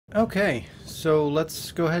Okay, so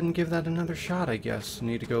let's go ahead and give that another shot, I guess.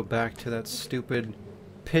 Need to go back to that stupid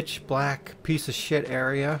pitch black piece of shit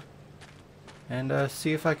area and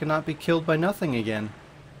see if I cannot be killed by nothing again.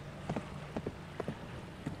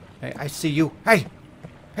 Hey, I see you. Hey!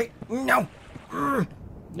 Hey, no!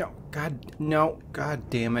 No, God, no. God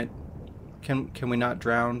damn it. Can we not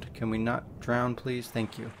drown? Can we not drown, please?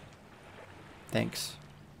 Thank you. Thanks.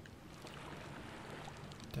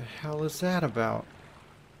 What the hell is that about?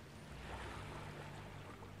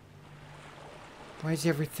 Why's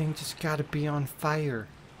everything just gotta be on fire?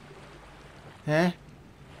 Eh?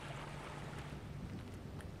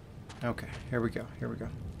 Okay, here we go, here we go.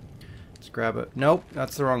 Let's grab it. Nope,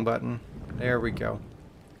 that's the wrong button. There we go.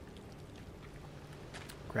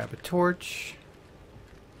 Grab a torch.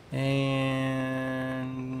 And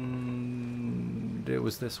it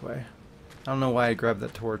was this way. I don't know why I grabbed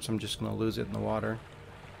that torch. I'm just gonna lose it in the water.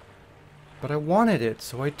 But I wanted it,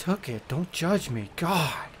 so I took it. Don't judge me.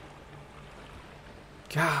 God.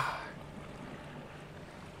 God.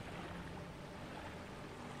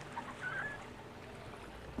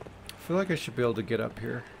 I feel like I should be able to get up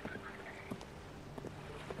here.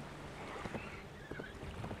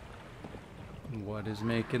 What is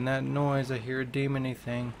making that noise? I hear a demony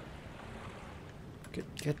thing.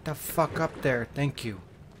 Get the fuck up there. Thank you.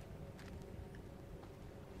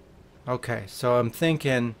 Okay, so I'm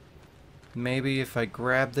thinking maybe if I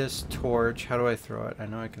grab this torch, how do I throw it? I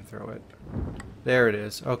know I can throw it. There it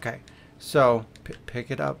is. Okay. So, pick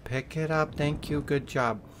it up. Pick it up. Thank you. Good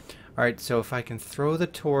job. Alright, so if I can throw the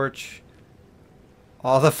torch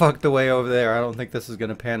all the fuck the way over there. I don't think this is going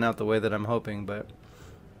to pan out the way that I'm hoping, but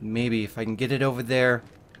maybe if I can get it over there,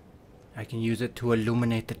 I can use it to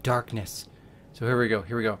illuminate the darkness. So here we go.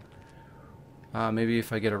 Here we go. Maybe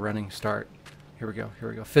if I get a running start. Here we go. Here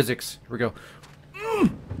we go. Physics. Here we go.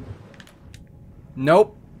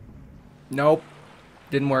 Nope. Nope.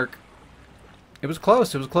 Didn't work. It was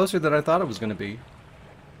close. It was closer than I thought it was going to be.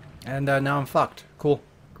 And now I'm fucked. Cool.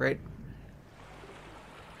 Great.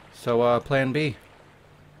 So plan B,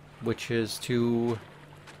 which is to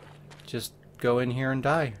just go in here and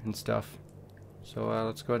die and stuff. So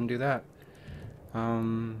let's go ahead and do that.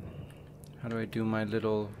 How do I do my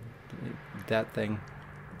little... that thing?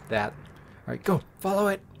 That. Alright, go! Follow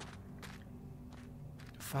it!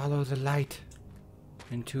 Follow the light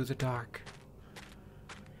into the dark.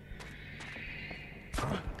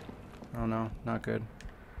 Oh no, not good.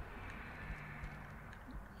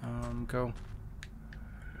 Go.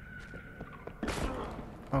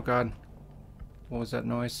 Oh god. What was that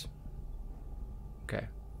noise? Okay.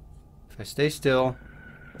 If I stay still,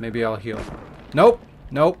 maybe I'll heal. Nope!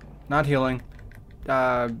 Nope! Not healing.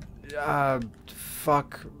 Fuck.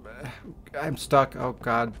 I'm stuck. Oh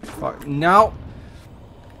god. Fuck. No!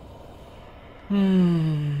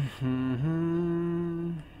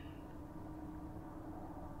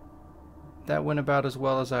 That went about as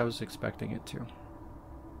well as I was expecting it to.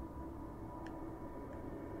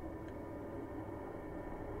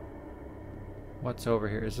 What's over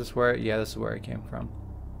here? Is this where... yeah, this is where I came from.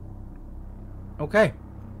 Okay.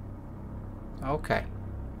 Okay.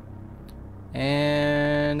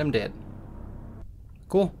 And I'm dead.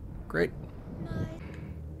 Cool. Great.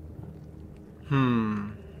 I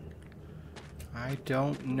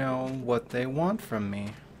don't know what they want from me.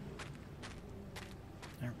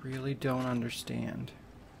 I really don't understand.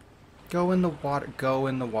 Go in the water. Go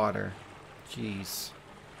in the water. Jeez.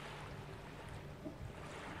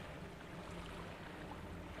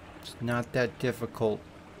 It's not that difficult,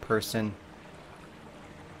 person.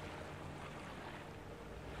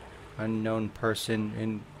 Unknown person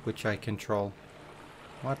in which I control.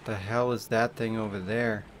 What the hell is that thing over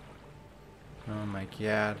there? Oh my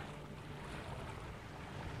god.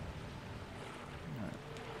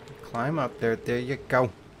 Climb up there. There you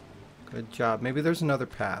go. Good job. Maybe there's another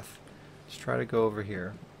path. Let's try to go over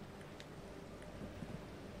here.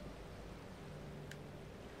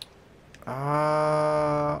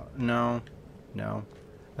 No. No.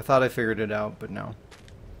 I thought I figured it out, but no.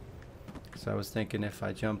 So I was thinking if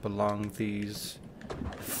I jump along these...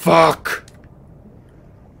 fuck!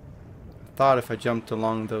 I thought if I jumped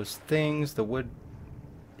along those things, the wood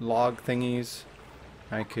log thingies,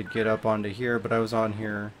 I could get up onto here, but I was on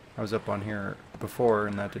here... I was up on here before,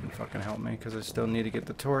 and that didn't fucking help me, because I still need to get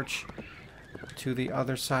the torch to the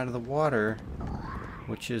other side of the water,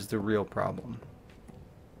 which is the real problem.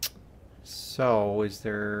 So, is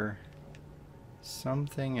there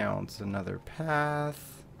something else? Another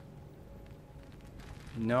path?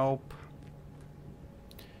 Nope.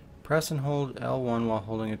 Press and hold L1 while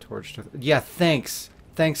holding a torch to... yeah, thanks!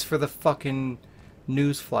 Thanks for the fucking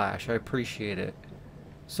news flash. I appreciate it.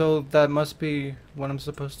 So that must be what I'm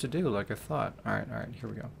supposed to do, like I thought. Alright, here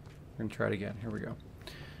we go. We're gonna try it again. Here we go.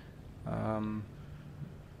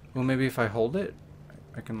 Well, maybe if I hold it,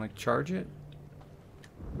 I can, like, charge it?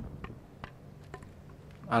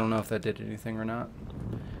 I don't know if that did anything or not.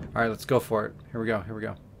 Alright, let's go for it. Here we go, here we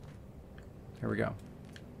go. Here we go.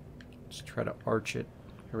 Just try to arch it.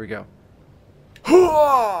 Here we go.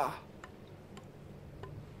 Oh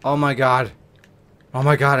my god. Oh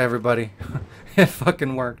my god, everybody. It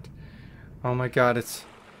fucking worked. Oh my god, it's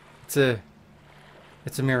a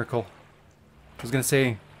miracle. I was gonna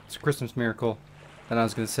say it's a Christmas miracle. Then I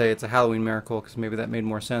was gonna say it's a Halloween miracle because maybe that made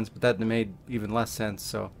more sense, but that made even less sense.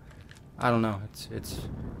 So I don't know. It's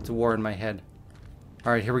a war in my head.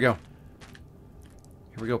 All right, here we go.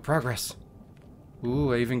 Here we go. Progress.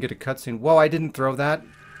 Ooh, I even get a cutscene. Whoa, I didn't throw that.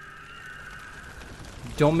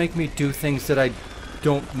 Don't make me do things that I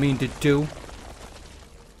don't mean to do.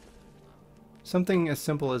 Something as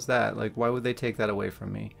simple as that. Like, why would they take that away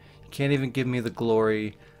from me? You can't even give me the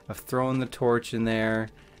glory of throwing the torch in there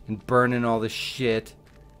and burning all the shit.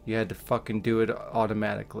 You had to fucking do it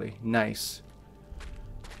automatically. Nice.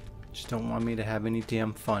 Just don't want me to have any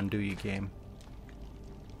damn fun, do you, game?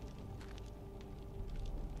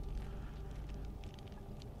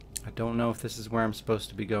 I don't know if this is where I'm supposed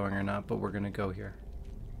to be going or not, but we're gonna go here.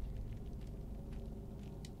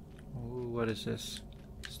 Ooh, what is this?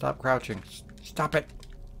 Stop crouching. Stop it!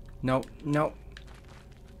 No, no.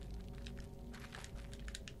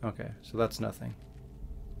 Okay, so that's nothing.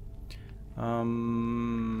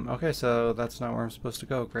 Okay, so that's not where I'm supposed to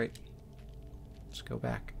go. Great. Let's go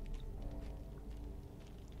back.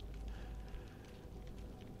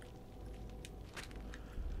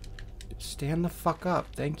 Stand the fuck up.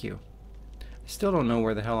 Thank you. I still don't know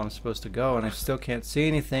where the hell I'm supposed to go, and I still can't see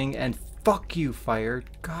anything, and fuck you, fire.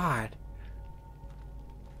 God.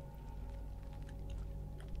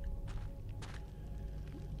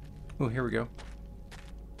 Oh, here we go.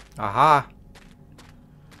 Aha!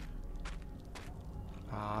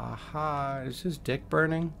 Aha! Is his dick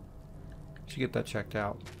burning? Should get that checked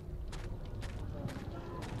out.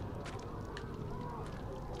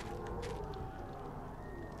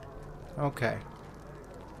 Okay.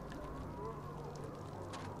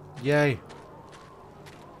 Yay!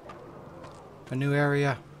 A new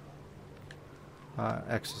area.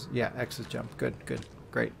 X is, yeah, X is jump. Good, good,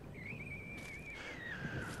 great.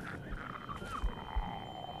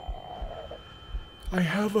 I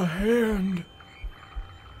have a hand.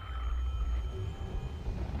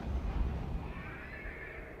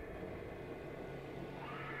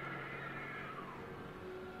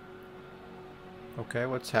 Okay,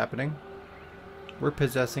 what's happening? We're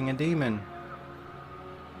possessing a demon.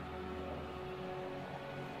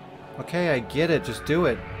 Okay, I get it. Just do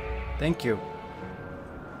it. Thank you.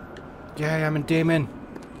 Yay, I'm a demon.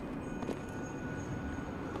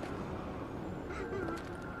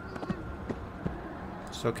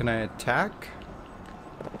 So can I attack?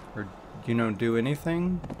 Or, you know, do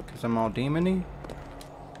anything? Because I'm all demon-y?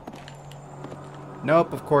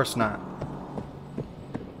 Nope, of course not.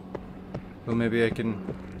 Well, maybe I can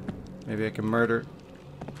murder.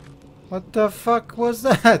 What the fuck was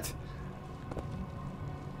that?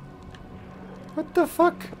 What the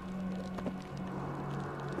fuck?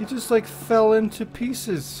 He just like fell into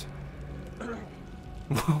pieces.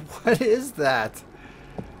 What is that?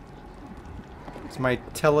 It's my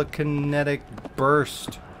telekinetic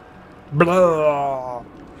burst. Blah. Oh,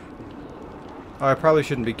 I probably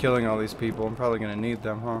shouldn't be killing all these people. I'm probably gonna need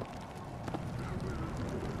them, huh?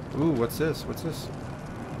 Ooh, what's this? What's this?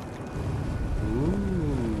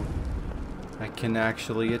 Ooh. I can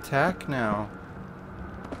actually attack now.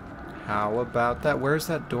 How about that? Where's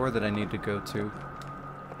that door that I need to go to?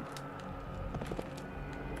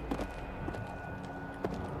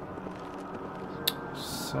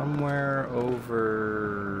 Somewhere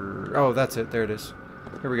over... Oh, that's it. There it is.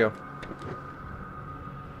 Here we go.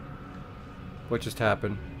 What just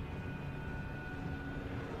happened?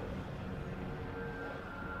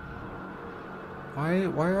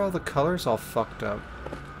 Why are all the colors all fucked up?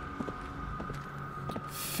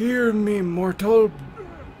 Fear me, mortal.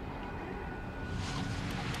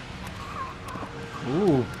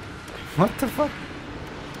 Ooh. What the fuck?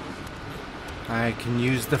 I can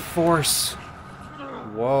use the force.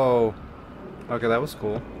 Whoa. Okay, that was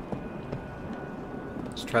cool.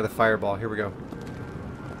 Let's try the fireball. Here we go.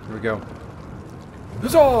 Here we go.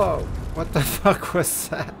 Huzzah! What the fuck was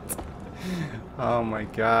that? Oh my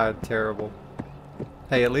god, terrible.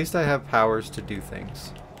 Hey, at least I have powers to do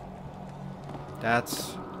things.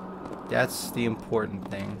 That's the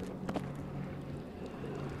important thing.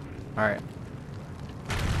 Alright.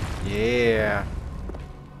 Yeah.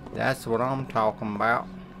 That's what I'm talking about.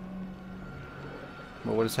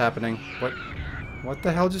 But what is happening? What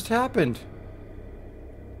the hell just happened?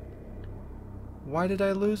 Why did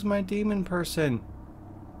I lose my demon person?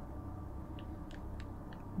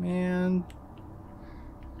 Man.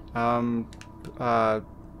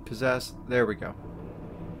 Possessed. There we go.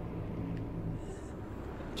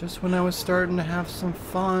 Just when I was starting to have some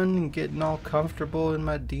fun and getting all comfortable in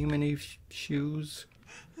my demon-y shoes.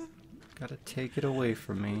 Gotta take it away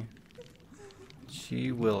from me.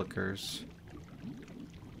 Gee willikers.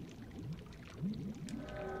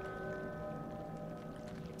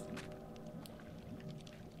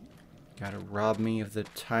 Gotta rob me of the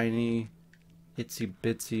tiny, itsy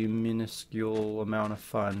bitsy, minuscule amount of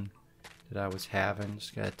fun that I was having.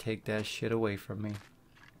 Just gotta take that shit away from me.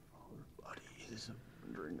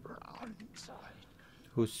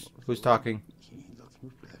 Who's talking?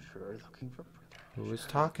 Who is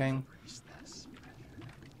talking?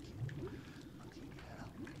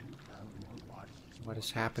 What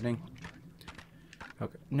is happening?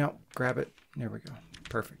 Okay, no, grab it. There we go.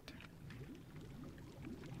 Perfect.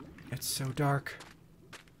 It's so dark.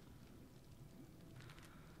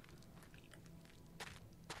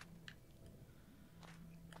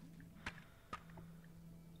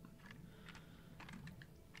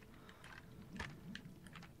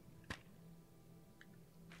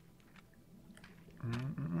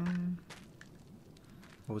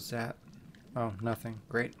 What was that? Oh, nothing.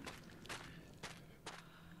 Great.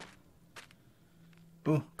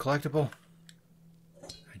 Ooh, collectible.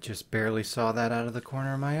 I just barely saw that out of the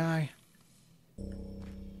corner of my eye.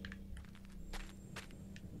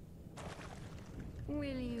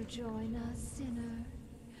 Will you join us, sinner?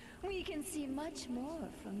 We can see much more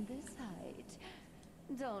from this height.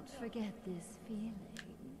 Don't forget this feeling.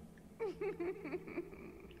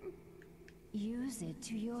 Use it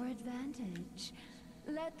to your advantage.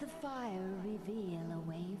 Let the fire reveal a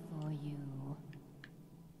way for you.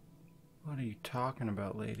 What are you talking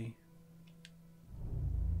about, lady?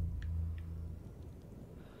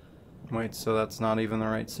 Wait, so that's not even the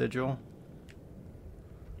right sigil?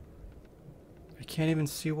 I can't even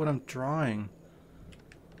see what I'm drawing.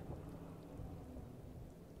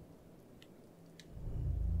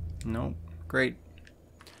 Nope. Great.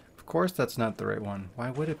 Of course that's not the right one. Why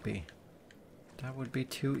would it be? That would be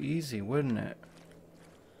too easy, wouldn't it?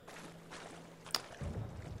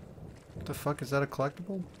 What the fuck? Is that a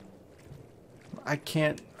collectible? I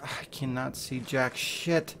cannot see jack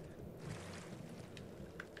shit.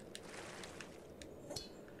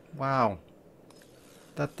 Wow.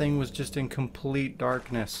 That thing was just in complete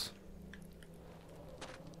darkness.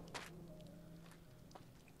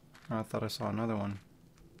 Oh, I thought I saw another one.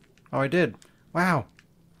 Oh, I did. Wow.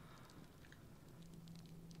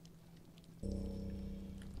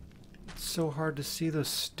 It's so hard to see those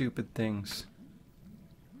stupid things.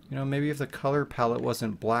 You know, maybe if the color palette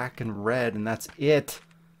wasn't black and red and that's it.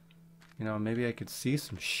 You know, maybe I could see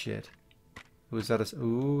some shit. Ooh, is that a...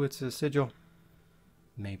 Ooh, it's a sigil.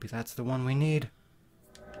 Maybe that's the one we need.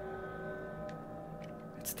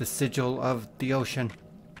 It's the sigil of the ocean.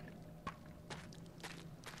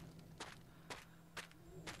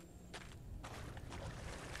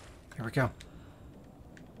 Here we go.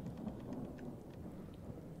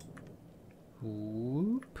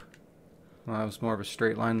 Whoop. Well, that was more of a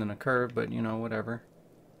straight line than a curve, but you know, whatever.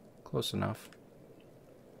 Close enough.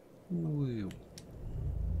 Ooh.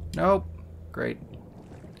 Nope. Great.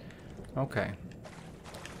 Okay.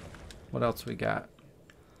 What else we got?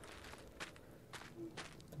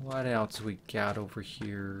 What else we got over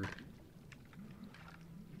here?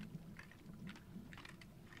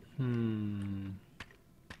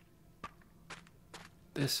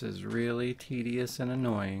 This is really tedious and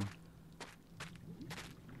annoying.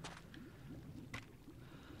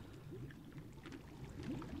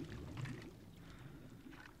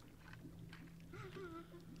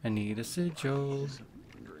 I need a sigil.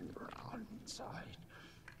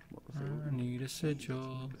 I need a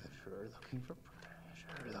sigil.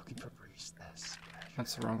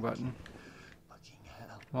 That's the wrong button.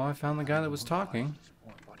 Well, I found the guy that was talking.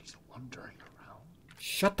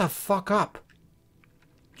 Shut the fuck up!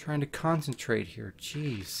 I'm trying to concentrate here.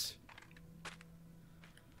 Jeez.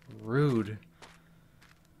 Rude.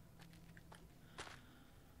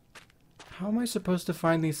 How am I supposed to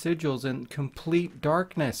find these sigils in complete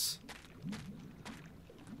darkness?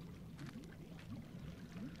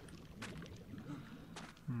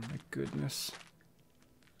 Oh my goodness.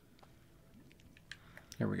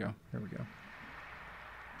 Here we go. Here we go.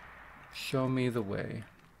 Show me the way.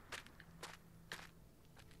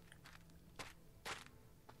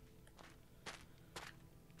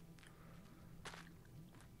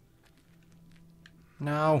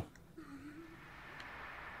 No.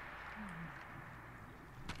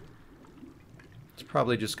 It's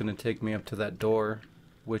probably just going to take me up to that door,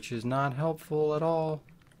 which is not helpful at all.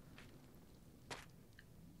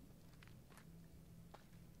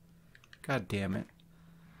 God damn it.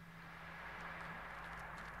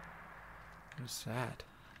 What's that?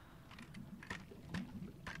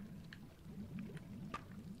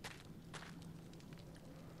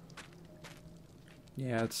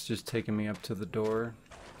 Yeah, it's just taking me up to the door.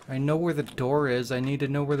 I know where the door is. I need to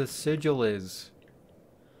know where the sigil is.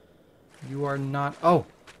 You are not... Oh!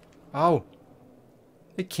 Oh!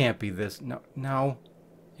 It can't be this. No, no.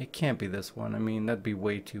 It can't be this one. I mean, that'd be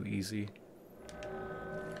way too easy.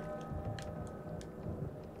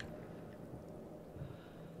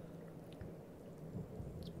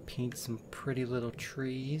 Let's paint some pretty little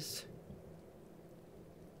trees.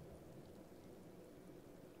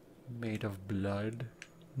 Made of blood.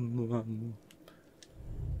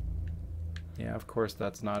 Yeah, of course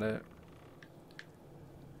that's not it.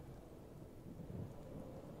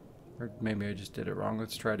 Or maybe I just did it wrong.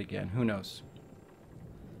 Let's try it again. Who knows?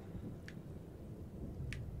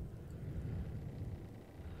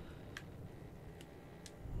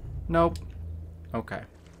 Nope. Okay.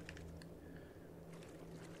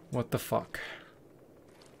 What the fuck?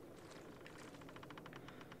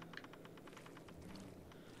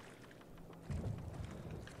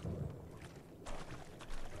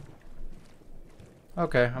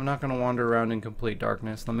 Okay, I'm not going to wander around in complete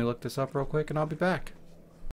darkness. Let me look this up real quick and I'll be back.